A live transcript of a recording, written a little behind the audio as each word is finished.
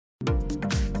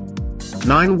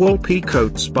9 Wool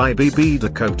Peacoats by BB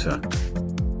Dakota.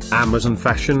 Amazon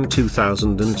Fashion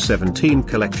 2017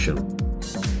 collection.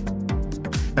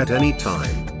 At any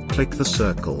time, click the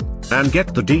circle, and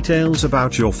get the details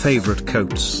about your favorite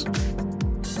coats.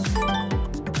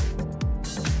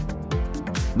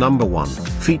 Number 1,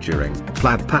 featuring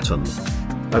plaid pattern.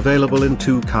 Available in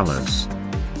 2 colors.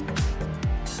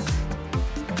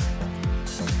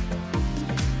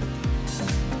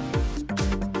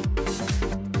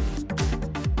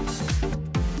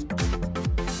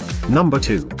 Number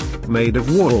 2, made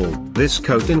of wool. This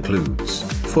coat includes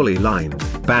fully lined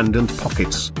band and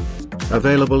pockets.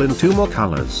 Available in 2 more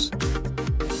colors.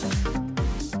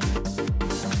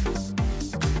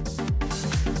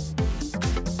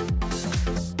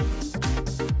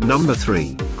 Number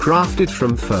 3, crafted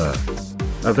from fur.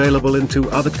 Available in 2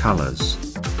 other colors.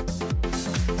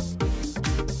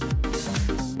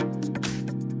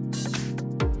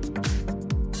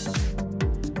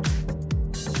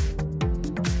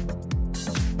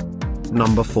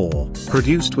 Number 4,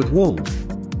 produced with wool.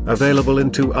 Available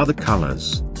in 2 other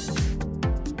colors.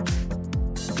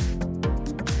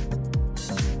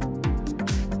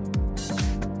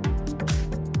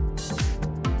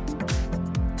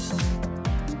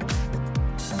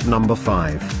 Number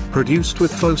 5, produced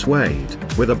with Faux Suede,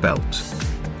 with a belt.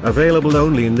 Available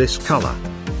only in this color.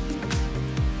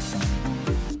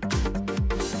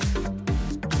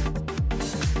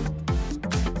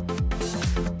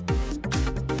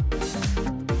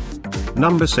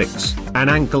 Number 6, an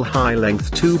ankle-high length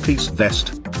 2-piece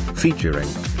vest, featuring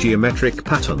geometric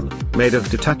pattern, made of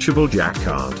detachable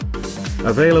Jacquard.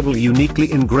 Available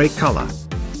uniquely in grey color.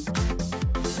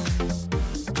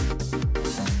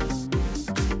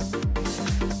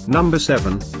 Number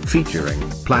 7, featuring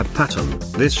plaid pattern.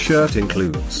 This shirt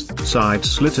includes side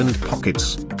slit and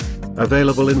pockets.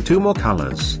 Available in 2 more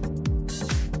colors.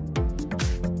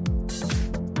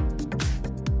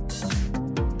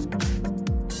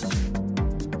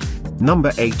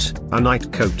 Number 8, a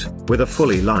night coat, with a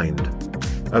fully lined.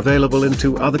 Available in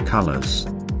 2 other colors.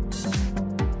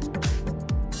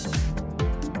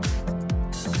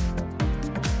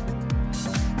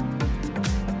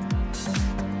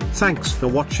 Thanks for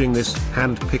watching this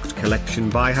hand-picked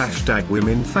collection by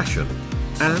 #womensFashion.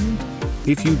 And,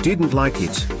 if you didn't like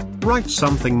it, write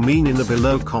something mean in the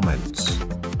below comments.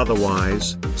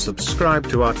 Otherwise, subscribe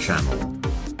to our channel.